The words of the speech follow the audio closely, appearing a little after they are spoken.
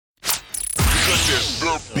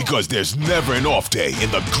Because there's never an off day in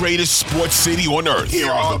the greatest sports city on earth. Here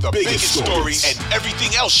are the biggest stories and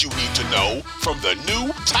everything else you need to know from the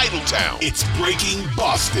new Titletown. It's Breaking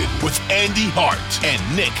Boston with Andy Hart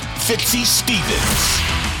and Nick Fitzy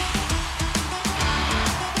Stevens.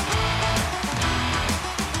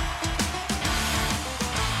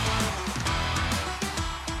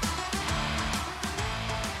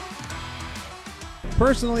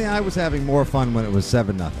 Personally, I was having more fun when it was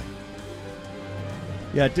 7-0.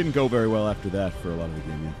 Yeah, it didn't go very well after that for a lot of the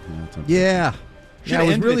game. Yeah, it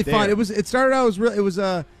was really fun. It started out. It was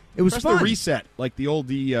Press fun. The reset, like the old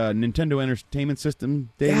Nintendo Entertainment System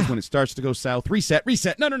days when it starts to go south. Reset.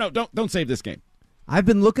 No, don't save this game. I've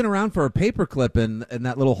been looking around for a paperclip in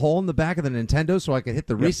that little hole in the back of the Nintendo so I could hit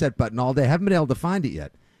the reset button all day. I haven't been able to find it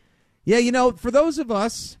yet. Yeah, for those of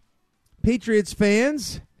us Patriots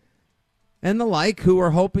fans and the like who are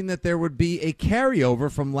hoping that there would be a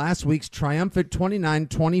carryover from last week's triumphant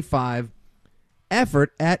 29-25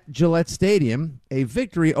 effort at Gillette Stadium, a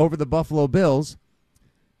victory over the Buffalo Bills,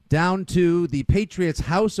 down to the Patriots'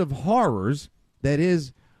 House of Horrors, that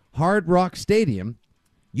is Hard Rock Stadium,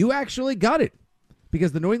 you actually got it.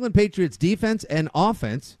 Because the New England Patriots defense and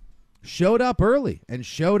offense showed up early and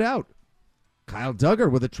showed out. Kyle Duggar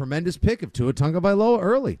with a tremendous pick of Tua Tagovailoa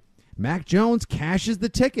early. Mac Jones cashes the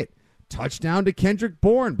ticket. Touchdown to Kendrick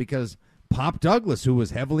Bourne because Pop Douglas, who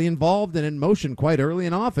was heavily involved and in motion quite early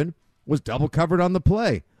and often, was double covered on the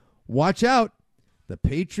play. Watch out. The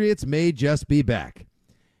Patriots may just be back.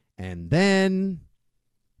 And then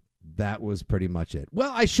that was pretty much it.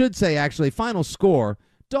 Well, I should say, actually, final score,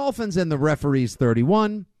 Dolphins and the referees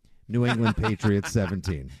 31, New England Patriots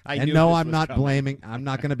 17. And no, I'm not blaming. I'm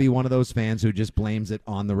not going to be one of those fans who just blames it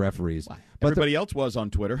on the referees. But everybody else was on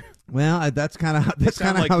Twitter. Well, that's kind of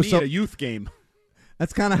like how me at a youth game.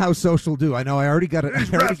 That's kind of how social do. I know. I already got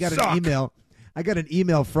an email. I got an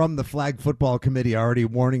email from the Flag Football Committee already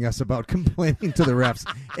warning us about complaining to the refs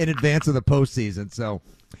in advance of the postseason. So,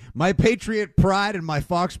 my Patriot pride and my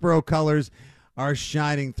Foxborough colors are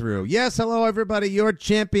shining through. Yes, hello everybody. Your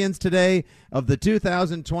champions today of the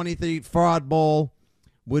 2023 Fraud Bowl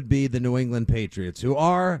would be the New England Patriots, who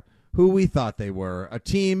are who we thought they were. A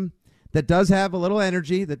team that does have a little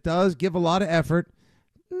energy, that does give a lot of effort,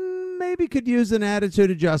 maybe could use an attitude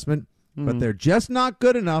adjustment, but they're just not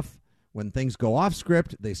good enough when things go off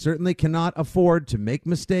script. They certainly cannot afford to make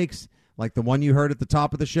mistakes like the one you heard at the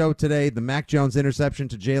top of the show today, the Mac Jones interception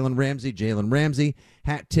to Jalen Ramsey. Jalen Ramsey,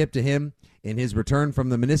 hat tip to him in his return from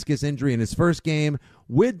the meniscus injury in his first game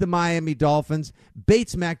with the Miami Dolphins.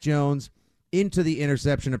 Bates Mac Jones into the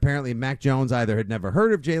interception. Apparently, Mac Jones either had never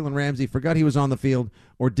heard of Jalen Ramsey, forgot he was on the field,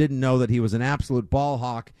 or didn't know that he was an absolute ball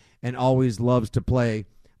hawk and always loves to play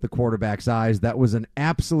the quarterback's eyes. That was an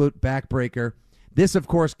absolute backbreaker. This, of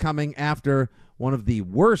course, coming after one of the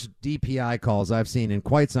worst DPI calls I've seen in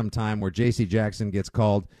quite some time, where J.C. Jackson gets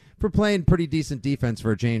called for playing pretty decent defense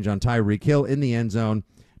for a change on Tyreek Hill in the end zone.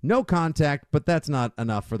 No contact, but that's not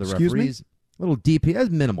enough for the referees. Little DP, that's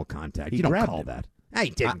minimal contact. You don't call that. I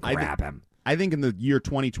didn't grab him. I think in the year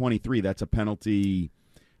 2023, that's a penalty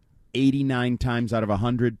 89 times out of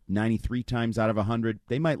 100, 93 times out of 100.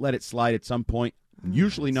 They might let it slide at some point,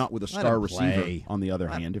 usually not with a star receiver, on the other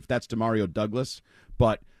hand, if that's Demario Douglas.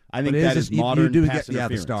 But I think that is modern pass interference. Yeah,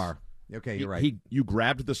 the star. Okay, you're right. You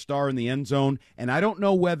grabbed the star in the end zone, and I don't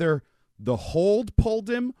know whether the hold pulled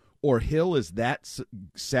him or Hill is that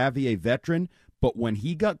savvy a veteran, but when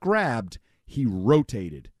he got grabbed, he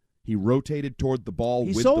rotated. He rotated toward the ball.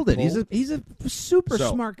 He with sold the it. pull. He's a super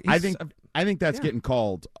smart. I think that's getting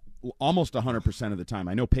called almost 100% of the time.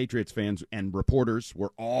 I know Patriots fans and reporters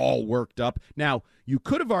were all worked up. Now, you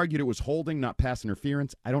could have argued it was holding, not pass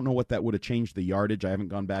interference. I don't know what that would have changed the yardage. I haven't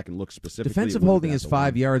gone back and looked specifically. Defensive holding is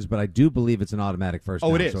 5 yards, but I do believe it's an automatic first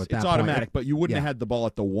down. Oh, it is. So it's automatic, but you wouldn't have had the ball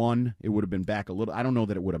at the 1. It would have been back a little. I don't know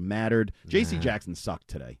that it would have mattered. J.C. Jackson sucked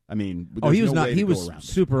today. I mean, he was not. He was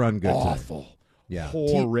super ungood. Awful. Today. Yeah,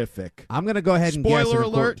 horrific. I'm going to go ahead and guess. Spoiler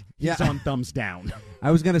alert, he's on thumbs down.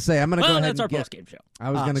 I was going to say, I'm going to go ahead and that's our guess. post-game show.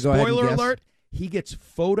 I was going to go ahead and guess. Spoiler alert, he gets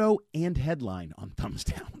photo and headline on thumbs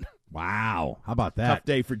down. Wow. How about that? Tough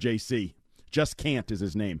day for JC. Just can't is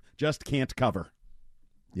his name. Just can't cover.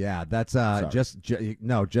 Yeah, that's just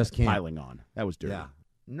can't. Piling on. That was dirty. Yeah.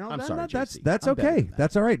 No, I'm sorry, JC. that's I'm okay.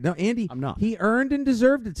 That's all right. No, Andy, I'm not. He earned and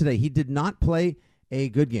deserved it today. He did not play a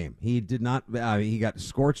good game. He did not. He got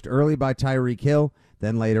scorched early by Tyreek Hill.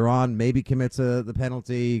 Then later on, maybe commits the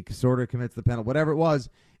penalty, sort of commits the penalty. Whatever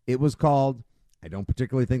it was called. I don't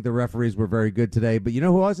particularly think the referees were very good today. But you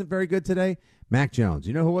know who wasn't very good today? Mac Jones.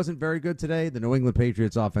 You know who wasn't very good today? The New England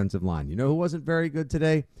Patriots offensive line. You know who wasn't very good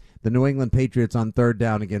today? the New England Patriots on third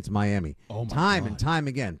down against Miami. Oh, my time God. and time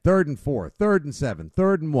again. 3rd and 4, 3rd and 7,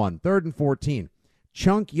 3rd and 1, 3rd and 14.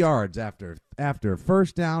 Chunk yards after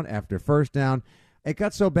first down after first down. It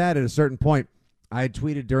got so bad at a certain point, I had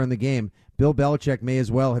tweeted during the game, Bill Belichick may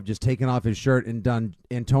as well have just taken off his shirt and done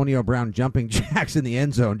Antonio Brown jumping jacks in the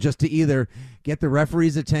end zone just to either get the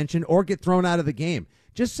referee's attention or get thrown out of the game.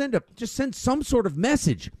 Just send some sort of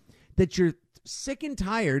message that you're sick and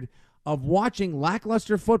tired of watching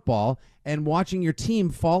lackluster football and watching your team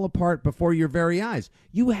fall apart before your very eyes.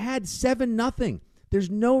 You had 7-0. There's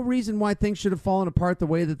no reason why things should have fallen apart the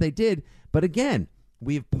way that they did. But again,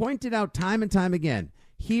 we've pointed out time and time again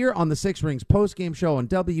here on the Six Rings postgame show on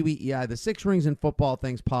WEEI, the Six Rings and Football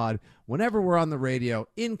Things pod, whenever we're on the radio,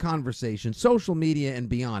 in conversation, social media, and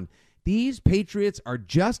beyond, these Patriots are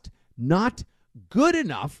just not good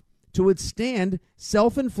enough to withstand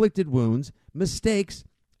self-inflicted wounds, mistakes,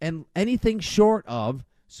 and anything short of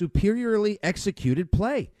superiorly executed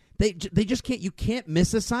play. They just can't. You can't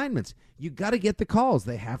miss assignments. You got to get the calls.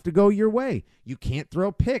 They have to go your way. You can't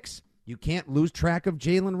throw picks. You can't lose track of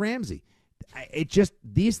Jalen Ramsey.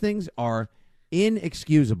 These things are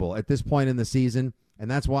inexcusable at this point in the season,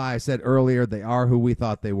 and that's why I said earlier they are who we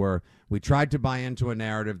thought they were. We tried to buy into a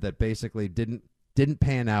narrative that basically didn't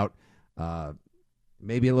pan out.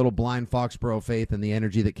 Maybe a little blind Foxborough faith and the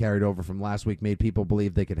energy that carried over from last week made people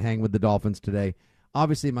believe they could hang with the Dolphins today.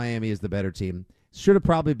 Obviously, Miami is the better team. Should have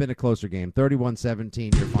probably been a closer game.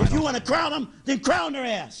 31-17, your final. If you want to crown them, then crown their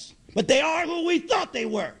ass. But they are who we thought they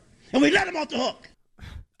were, and we let them off the hook.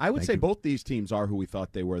 I would say both these teams are who we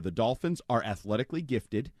thought they were. The Dolphins are athletically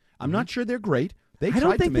gifted. I'm not sure they're great. I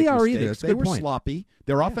don't think they are either. They were sloppy.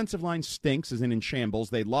 Their offensive line stinks, as in shambles.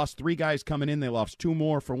 They lost 3 guys coming in. They lost 2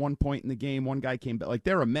 more for 1 point in the game. 1 guy came back. Like,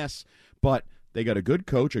 they're a mess, but they got a good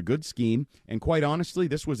coach, a good scheme, and quite honestly,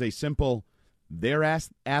 this was a simple, their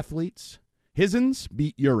athletes. Hisins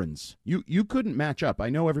beat Urins. You couldn't match up. I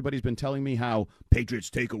know everybody's been telling me how Patriots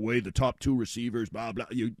take away the top 2 receivers, blah, blah.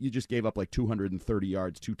 You just gave up like 230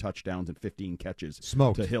 yards, 2 touchdowns, and 15 catches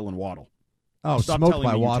to Hill and Waddle. Oh, Stop smoked telling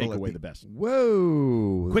by me you Waddle. take away the best.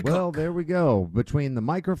 Whoa. Quick hook. There we go. Between the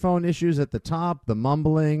microphone issues at the top, the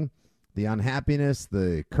mumbling, the unhappiness,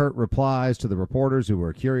 the curt replies to the reporters who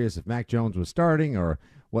were curious if Mac Jones was starting or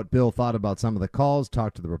what Bill thought about some of the calls.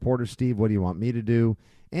 Talk to the reporter, Steve. What do you want me to do?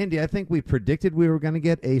 Andy, I think we predicted we were going to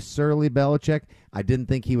get a surly Belichick. I didn't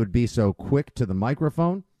think he would be so quick to the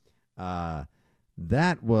microphone.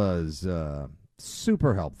 That was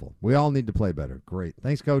super helpful. We all need to play better. Great.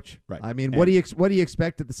 Thanks, Coach. Right. I mean, what do you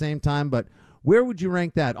expect at the same time? But where would you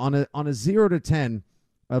rank that on a 0 to 10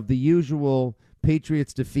 of the usual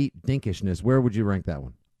Patriots defeat dinkishness? Where would you rank that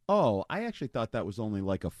one? Oh, I actually thought that was only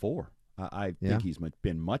like a 4. I think he's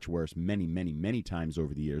been much worse many, many, many times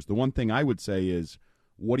over the years. The one thing I would say is,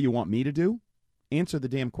 what do you want me to do? Answer the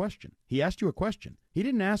damn question. He asked you a question. He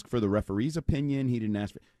didn't ask for the referee's opinion.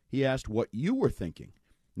 He asked what you were thinking.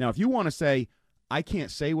 Now, if you want to say, I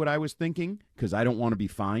can't say what I was thinking because I don't want to be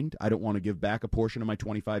fined, I don't want to give back a portion of my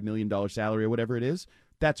 $25 million salary or whatever it is,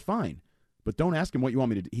 that's fine. But don't ask him what you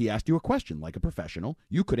want me to do. He asked you a question like a professional.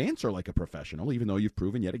 You could answer like a professional, even though you've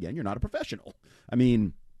proven yet again you're not a professional. I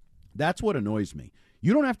mean, that's what annoys me.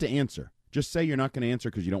 You don't have to answer. Just say you're not going to answer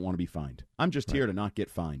because you don't want to be fined. I'm just here to not get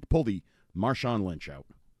fined. Pull the Marshawn Lynch out.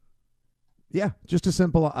 Yeah, just a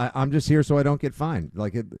simple, I'm just here so I don't get fined.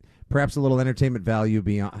 Like, perhaps a little entertainment value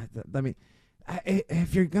beyond. I mean,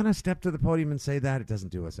 if you're going to step to the podium and say that, it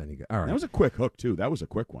doesn't do us any good. All right. That was a quick hook, too. That was a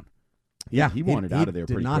quick one. Yeah, he wanted out of there.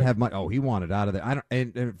 Did pretty not quick. have much. Oh, he wanted out of there. I don't,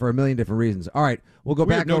 and for a million different reasons. All right, we'll go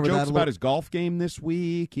back no over jokes that. About his golf game this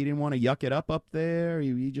week. He didn't want to yuck it up there.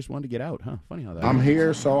 He just wanted to get out. Huh? Funny how that. I'm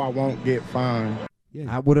here so I won't get fined. Yeah.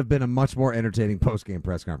 That would have been a much more entertaining post-game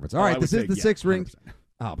press conference. All right, this is the Six Rings. 100%.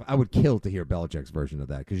 Oh, I would kill to hear Belichick's version of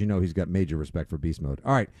that because you know he's got major respect for beast mode.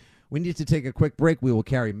 All right, we need to take a quick break. We will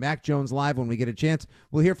carry Mac Jones live when we get a chance.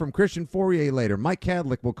 We'll hear from Christian Fourier later. Mike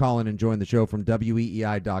Cadlick will call in and join the show from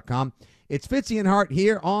WEEI.com. It's Fitzy and Hart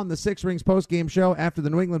here on the Six Rings postgame show after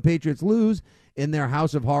the New England Patriots lose in their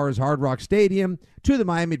House of Horrors Hard Rock Stadium to the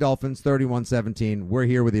Miami Dolphins 31-17. We're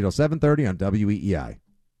here with you till 7:30 on WEEI.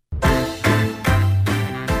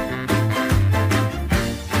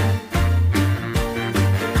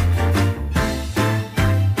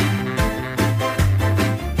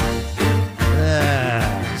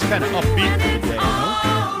 Kind of upbeat for the day,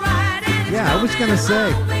 Yeah, I was going to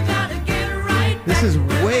say, this is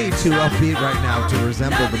way too upbeat right now to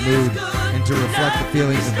resemble the mood and to reflect the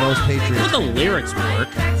feelings of most Patriots. How the lyrics work?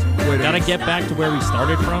 Gotta get back to where we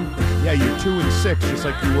started from. Yeah, you're 2-6, just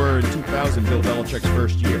like you were in 2000, Bill Belichick's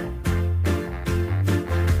first year.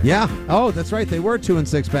 Yeah. Oh, that's right. They were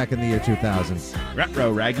 2-6 back in the year 2000.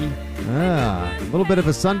 Retro, Raggy. A little bit of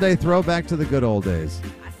a Sunday throwback to the good old days.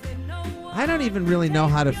 I don't even really know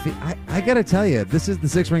how to feel. I got to tell you, this is the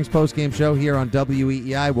Six Rings postgame show here on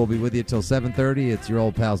WEEI. We'll be with you till 7:30. It's your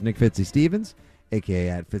old pals Nick Fitzy Stevens, a.k.a.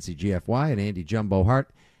 at FitzyGFY, and Andy Jumbo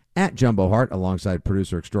Hart at Jumbo Hart, alongside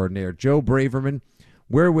producer extraordinaire Joe Braverman.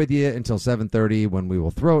 We're with you until 7:30 when we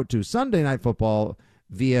will throw it to Sunday Night Football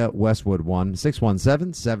via Westwood One.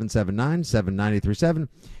 617-779-7937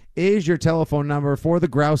 is your telephone number for the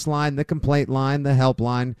grouse line, the complaint line, the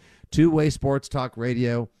helpline, two-way sports talk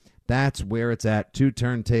radio. That's where it's at. 2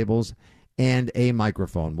 turntables and a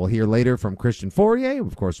microphone. We'll hear later from Christian Fourier.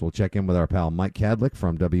 Of course, we'll check in with our pal Mike Cadlick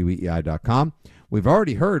from WEEI.com. We've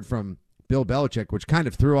already heard from Bill Belichick, which kind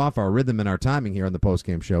of threw off our rhythm and our timing here on the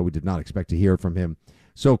postgame show. We did not expect to hear from him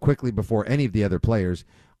so quickly before any of the other players.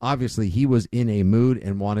 Obviously, he was in a mood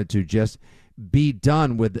and wanted to just be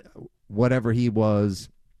done with whatever he was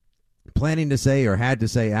planning to say or had to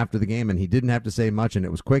say after the game, and he didn't have to say much, and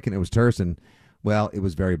it was quick and it was terse, and, well, it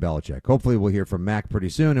was very Belichick. Hopefully we'll hear from Mac pretty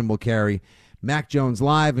soon, and we'll carry Mac Jones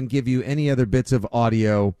live and give you any other bits of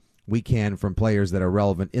audio we can from players that are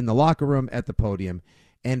relevant in the locker room, at the podium,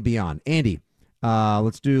 and beyond. Andy,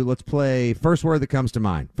 let's play first word that comes to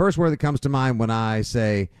mind. First word that comes to mind when I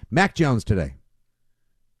say Mac Jones today.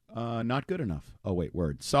 Not good enough. Oh, wait,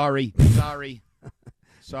 word. Sorry. Sorry.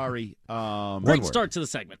 Great start to the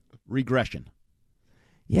segment. Regression.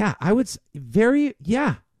 Yeah, I would exactly.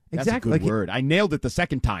 That's a good word. I nailed it the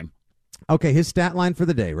second time. Okay, his stat line for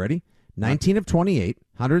the day. Ready? 19 of 28,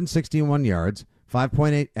 161 yards,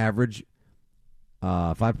 5.8 average,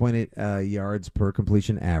 5.8 yards per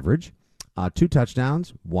completion average, 2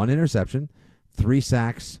 touchdowns, 1 interception, 3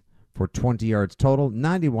 sacks for 20 yards total,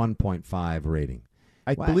 91.5 rating.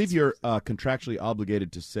 I believe you're contractually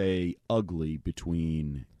obligated to say ugly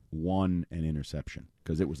between one and interception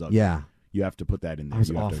because it was ugly. Yeah. You have to put that in there. That was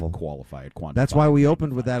you awful. have to qualify it, quantify. That's why we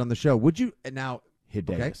opened with that on the show. Would you now?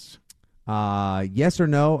 Hideous. Okay. Yes or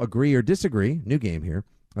no? Agree or disagree? New game here.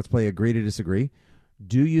 Let's play agree to disagree.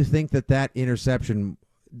 Do you think that interception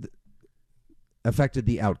affected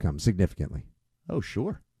the outcome significantly? Oh,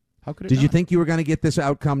 sure. How could it? Did you think you were going to get this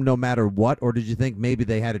outcome no matter what, or did you think maybe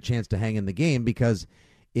they had a chance to hang in the game because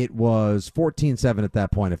it was 14-7 at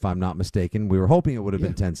that point, if I'm not mistaken? We were hoping it would have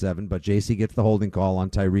been 10-7, but JC gets the holding call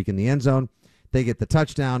on Tyreek in the end zone. They get the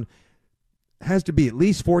touchdown. Has to be at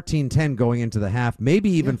least 14-10 going into the half,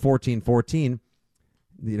 maybe even 14-14.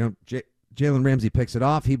 You know, Jalen Ramsey picks it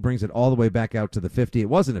off. He brings it all the way back out to the 50. It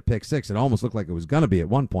wasn't a pick six. It almost looked like it was going to be at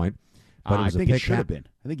one point. But it was I think a it pick should have been.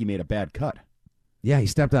 I think he made a bad cut. Yeah, he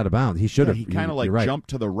stepped out of bounds. He should have. He kind of like right.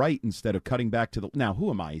 jumped to the right instead of cutting back to the. Now,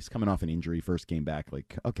 who am I? He's coming off an injury, first came back.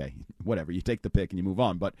 Like, okay, whatever. You take the pick and you move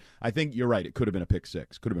on. But I think you're right. It could have been a pick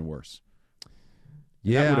six. Could have been worse.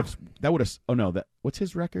 Yeah, that would have. Oh no, what's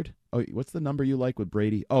his record? Oh, what's the number you like with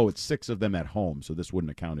Brady? Oh, it's 6 of them at home. So this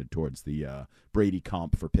wouldn't have counted towards the Brady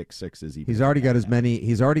comp for pick sixes. He's already got as many.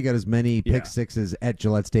 He's already got as many pick sixes at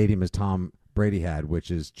Gillette Stadium as Tom Brady had,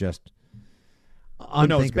 which is just.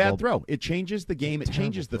 No, it's a bad throw. It changes the game. It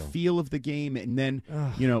changes the feel of the game. And then,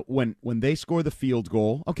 when they score the field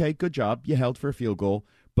goal, okay, good job. You held for a field goal.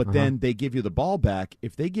 But then they give you the ball back.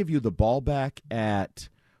 If they give you the ball back at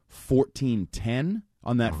 14-10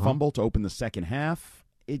 on that fumble to open the second half,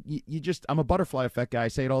 I'm a butterfly effect guy. I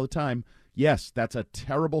say it all the time. Yes, that's a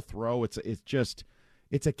terrible throw. It's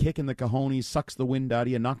a kick in the cojones, sucks the wind out of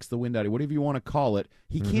you, knocks the wind out of you, whatever you want to call it.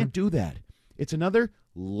 He can't do that. It's another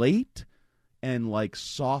late and like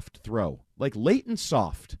soft throw, like late and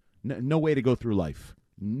soft. No way to go through life.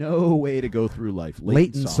 No way to go through life.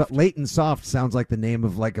 Late and soft sounds like the name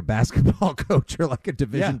of like a basketball coach or like a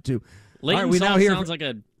Division II. Late and soft sounds like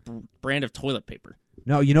a brand of toilet paper.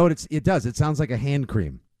 No, you know what it does? It sounds like a hand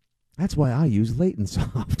cream. That's why I use Late and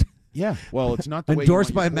Soft. Yeah, well, it's not the way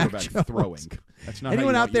endorsed you want by your Mac quarterback Jones. throwing. That's not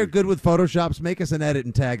anyone out there good with Photoshops? Make us an edit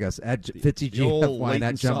and tag us at FitzyGFY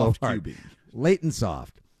at Jumbo Hart. Late and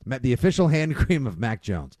Soft. The official hand cream of Mac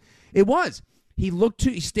Jones. It was. He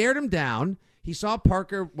stared him down. He saw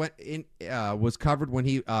Parker was covered when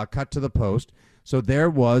he cut to the post. So there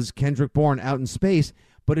was Kendrick Bourne out in space.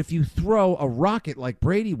 But if you throw a rocket like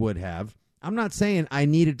Brady would have, I'm not saying I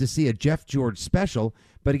needed to see a Jeff George special,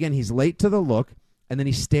 but again, he's late to the look, and then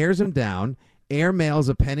he stares him down, airmails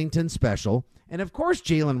a Pennington special, and of course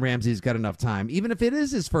Jalen Ramsey's got enough time, even if it is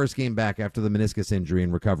his first game back after the meniscus injury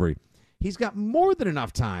and recovery. He's got more than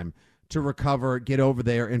enough time to recover, get over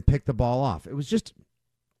there, and pick the ball off. It was just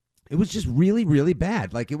really, really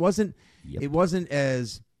bad. Like, it wasn't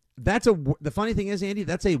as... The funny thing is, Andy,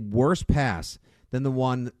 that's a worse pass than the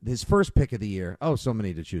one, his first pick of the year. Oh, so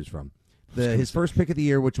many to choose from. His first pick of the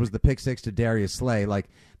year, which was the pick 6 to Darius Slay. Like,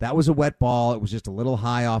 that was a wet ball. It was just a little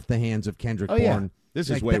high off the hands of Kendrick Bourne. Yeah. This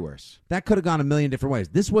is way worse. That could have gone a million different ways.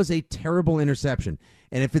 This was a terrible interception.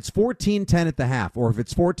 And if it's 14-10 at the half, or if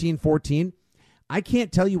it's 14-14, I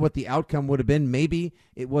can't tell you what the outcome would have been. Maybe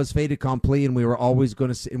it was fait accompli, and we were always going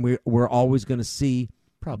to see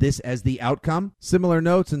this as the outcome. Similar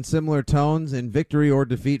notes and similar tones in victory or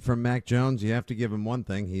defeat from Mac Jones. You have to give him one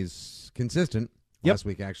thing: he's consistent. Last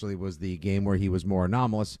week actually was the game where he was more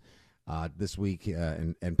anomalous. This week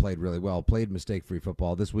and played really well, played mistake-free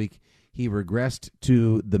football. This week he regressed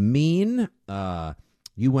to the mean.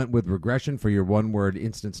 You went with regression for your one-word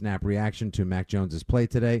instant snap reaction to Mac Jones's play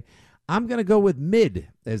today. I'm going to go with mid,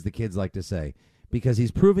 as the kids like to say, because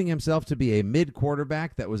he's proving himself to be a mid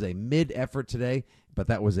quarterback. That was a mid effort today, but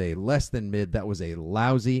that was a less than mid. That was a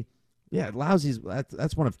lousy. Yeah, lousy.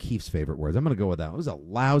 That's one of Keith's favorite words. I'm going to go with that. It was a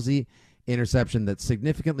lousy interception that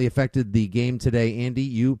significantly affected the game today. Andy,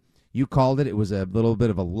 you called it. It was a little bit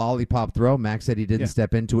of a lollipop throw. Max said he didn't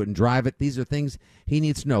step into it and drive it. These are things he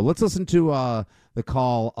needs to know. Let's listen to the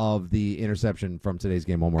call of the interception from today's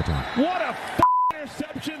game one more time. What a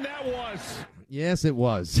interception that was. Yes, it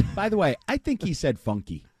was. By the way, I think he said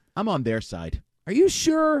funky. I'm on their side. Are you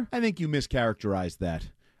sure? I think you mischaracterized that.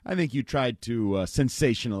 I think you tried to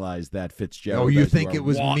sensationalize that, Fitzgerald. Oh, you think it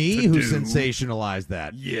was me who sensationalized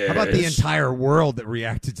that? Yes. How about the entire world that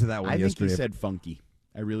reacted to that one yesterday? I think he said funky.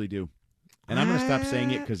 I really do. And I'm going to stop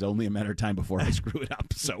saying it because only a matter of time before I screw it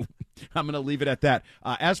up. So I'm going to leave it at that.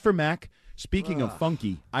 As for Mac, speaking of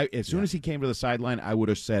funky, as soon as he came to the sideline, I would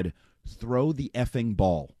have said, throw the effing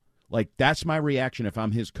ball. Like, that's my reaction if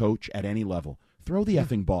I'm his coach at any level. Throw the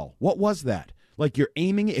effing ball. What was that? Like, you're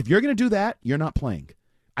aiming. If you're going to do that, you're not playing.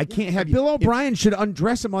 I can't have you. Bill O'Brien should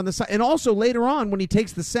undress him on the side. And also later on, when he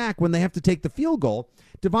takes the sack, when they have to take the field goal,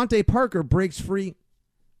 Devontae Parker breaks free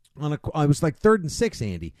on it was like 3rd and 6,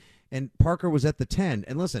 Andy, and Parker was at the 10.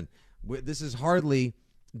 And listen, this is hardly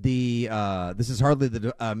the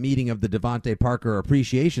meeting of the Devontae Parker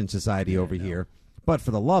Appreciation Society over here. But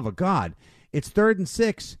for the love of God, it's 3rd and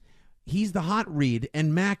 6. He's the hot read,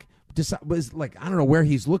 and Mac was like, I don't know where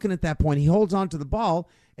he's looking at that point. He holds on to the ball,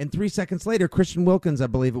 and 3 seconds later, Christian Wilkins, I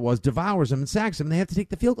believe it was, devours him and sacks him. And they have to take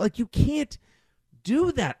the field. Like, you can't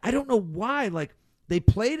do that. I don't know why. Like, they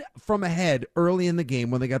played from ahead early in the game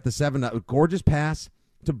when they got the 7-0. Gorgeous pass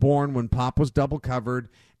to Bourne when Pop was double covered.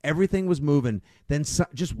 Everything was moving. Then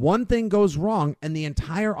just one thing goes wrong, and the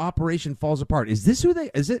entire operation falls apart. Is this who they?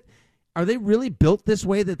 Is it? Are they really built this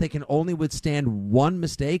way that they can only withstand one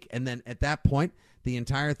mistake, and then at that point the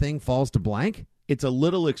entire thing falls to blank? It's a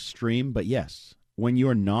little extreme, but yes. When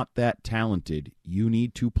you're not that talented, you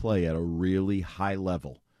need to play at a really high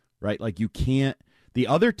level, right? Like, you can't. The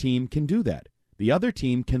other team can do that. The other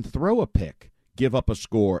team can throw a pick, give up a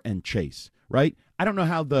score, and chase, right? I don't know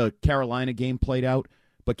how the Carolina game played out,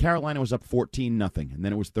 but Carolina was up 14-0, and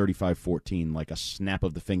then it was 35-14, like a snap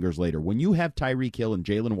of the fingers later. When you have Tyreek Hill and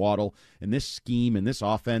Jalen Waddle and this scheme and this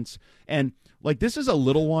offense, and, like, this is a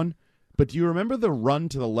little one, but do you remember the run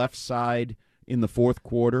to the left side in the fourth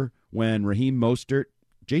quarter when Raheem Mostert,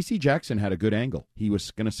 J.C. Jackson had a good angle. He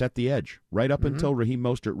was going to set the edge right up until Raheem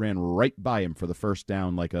Mostert ran right by him for the first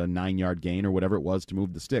down, like a 9-yard gain or whatever it was to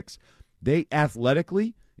move the sticks. They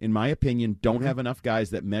athletically, in my opinion, don't have enough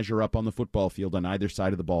guys that measure up on the football field on either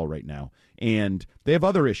side of the ball right now. And they have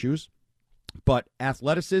other issues, but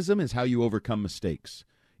athleticism is how you overcome mistakes.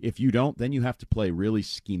 If you don't, then you have to play really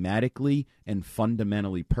schematically and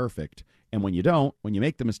fundamentally perfect. And when you don't, when you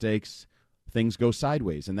make the mistakes, things go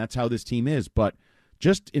sideways. And that's how this team is. But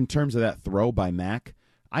just in terms of that throw by Mac,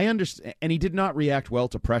 I understand, and he did not react well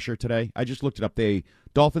to pressure today. I just looked it up.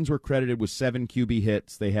 Dolphins were credited with 7 QB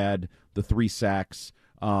hits. They had the 3 sacks.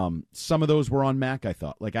 Some of those were on Mac, I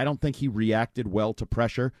thought. Like, I don't think he reacted well to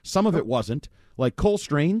pressure. Some of it wasn't. Like Cole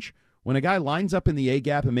Strange, when a guy lines up in the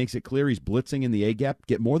A-gap and makes it clear he's blitzing in the A-gap,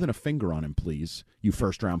 get more than a finger on him, please, you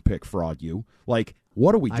first-round pick fraud, you. Like,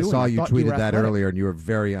 what are we doing? I saw you tweeted that earlier, and you were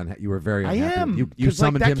very unhappy. I am. You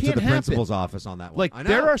summoned like, him to the principal's office on that one. Like,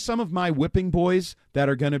 there are some of my whipping boys that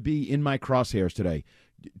are going to be in my crosshairs today.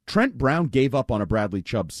 Trent Brown gave up on a Bradley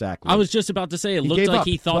Chubb sack. I was just about to say, it looked like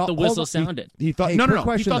he thought the whistle sounded. He thought, no.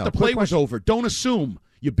 He thought the play was over. Don't assume,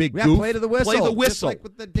 you big goof. Play to the whistle. Play the whistle.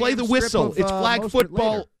 Like play the whistle. It's flag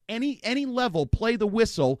football. Later. Any level, play the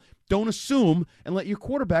whistle. Don't assume and let your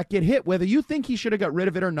quarterback get hit. Whether you think he should have got rid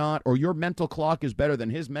of it or not, or your mental clock is better than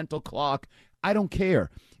his mental clock, I don't care.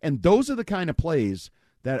 And those are the kind of plays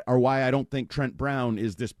that are why I don't think Trent Brown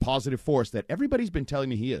is this positive force that everybody's been telling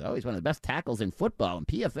me he is. Oh, he's one of the best tackles in football, and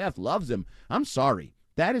PFF loves him. I'm sorry.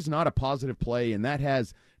 that is not a positive play, and that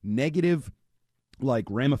has negative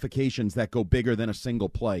ramifications that go bigger than a single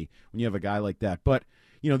play when you have a guy like that. But,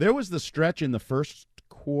 there was the stretch in the first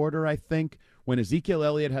quarter, I think, when Ezekiel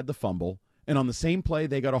Elliott had the fumble, and on the same play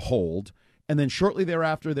they got a hold, and then shortly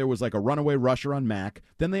thereafter there was a runaway rusher on Mack.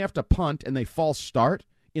 Then they have to punt, and they false start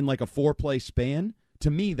in a 4-play span. To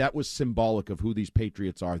me, that was symbolic of who these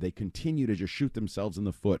Patriots are. They continue to just shoot themselves in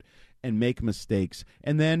the foot and make mistakes.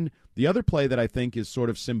 And then the other play that I think is sort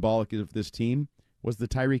of symbolic of this team was the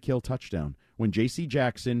Tyreek Hill touchdown. When J.C.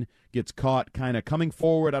 Jackson gets caught kind of coming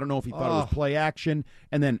forward, I don't know if he thought it was play action.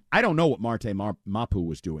 And then I don't know what Marte Mapu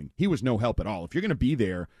was doing. He was no help at all. If you're going to be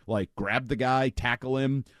there, grab the guy, tackle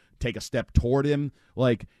him, take a step toward him.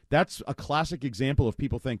 That's a classic example of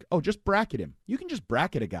people think, just bracket him. You can just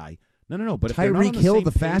bracket a guy. No. But Tyreek Hill,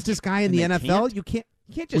 the fastest guy in the NFL, you can't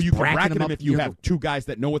just you bracket can bracket him if you have two guys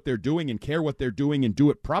that know what they're doing and care what they're doing and do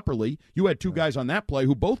it properly. You had two guys on that play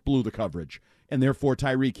who both blew the coverage, and therefore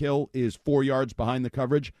Tyreek Hill is 4 yards behind the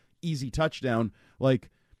coverage, easy touchdown.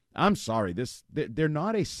 I'm sorry, they're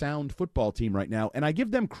not a sound football team right now, and I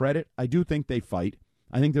give them credit. I do think they fight.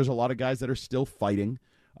 I think there's a lot of guys that are still fighting.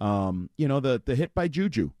 The hit by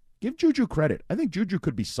Juju. Give Juju credit. I think Juju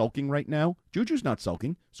could be sulking right now. Juju's not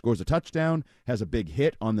sulking. Scores a touchdown, has a big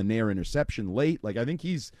hit on the Nair interception late. I think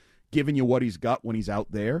he's giving you what he's got when he's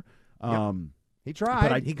out there. He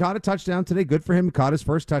tried. He caught a touchdown today. Good for him. He caught his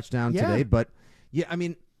first touchdown today. But,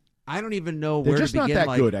 I don't even know where to begin. They're just not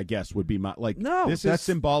that good, I guess, would be my... no, this is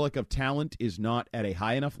symbolic of talent is not at a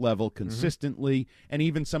high enough level consistently. And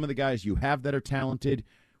even some of the guys you have that are talented,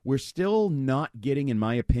 we're still not getting, in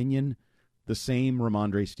my opinion, the same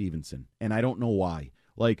Ramondre Stevenson, and I don't know why.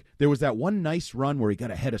 There was that one nice run where he got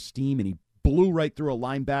ahead of steam, and he blew right through a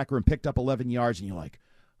linebacker and picked up 11 yards, and you're like,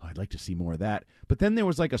 I'd like to see more of that. But then there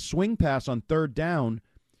was a swing pass on third down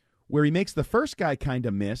where he makes the first guy kind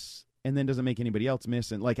of miss and then doesn't make anybody else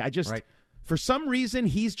miss. And, for some reason,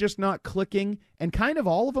 he's just not clicking, and kind of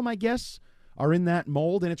all of them, I guess, are in that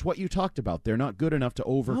mold, and it's what you talked about. They're not good enough to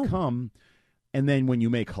overcome, and then when you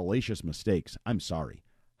make hellacious mistakes, I'm sorry.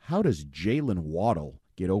 How does Jalen Waddle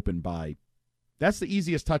get open by – that's the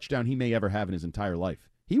easiest touchdown he may ever have in his entire life.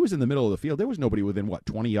 He was in the middle of the field. There was nobody within,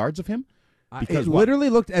 20 yards of him? Because it literally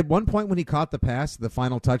looked – at one point when he caught the pass, the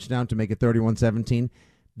final touchdown to make it 31-17,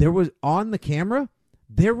 there was – on the camera,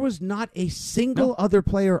 there was not a single other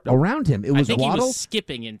player around him. It was Waddle. He was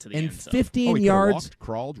skipping into the end zone. 15 yards walked,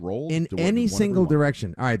 crawled, rolled, in any single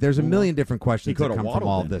direction. All right, there's a million different questions that come from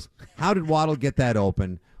all of this. How did Waddle get that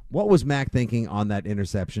open? What was Mack thinking on that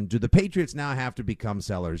interception? Do the Patriots now have to become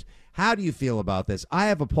sellers? How do you feel about this? I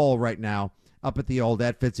have a poll right now up at the old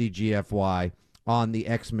 @FitzyGFY on the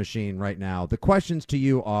X machine right now. The questions to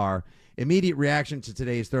you are immediate reaction to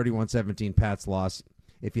today's 31-17 Pats loss.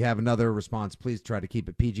 If you have another response, please try to keep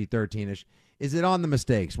it PG-13-ish. Is it on the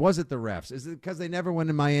mistakes? Was it the refs? Is it because they never win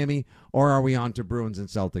in Miami? Or are we on to Bruins and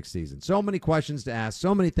Celtics season? So many questions to ask,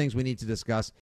 so many things we need to discuss.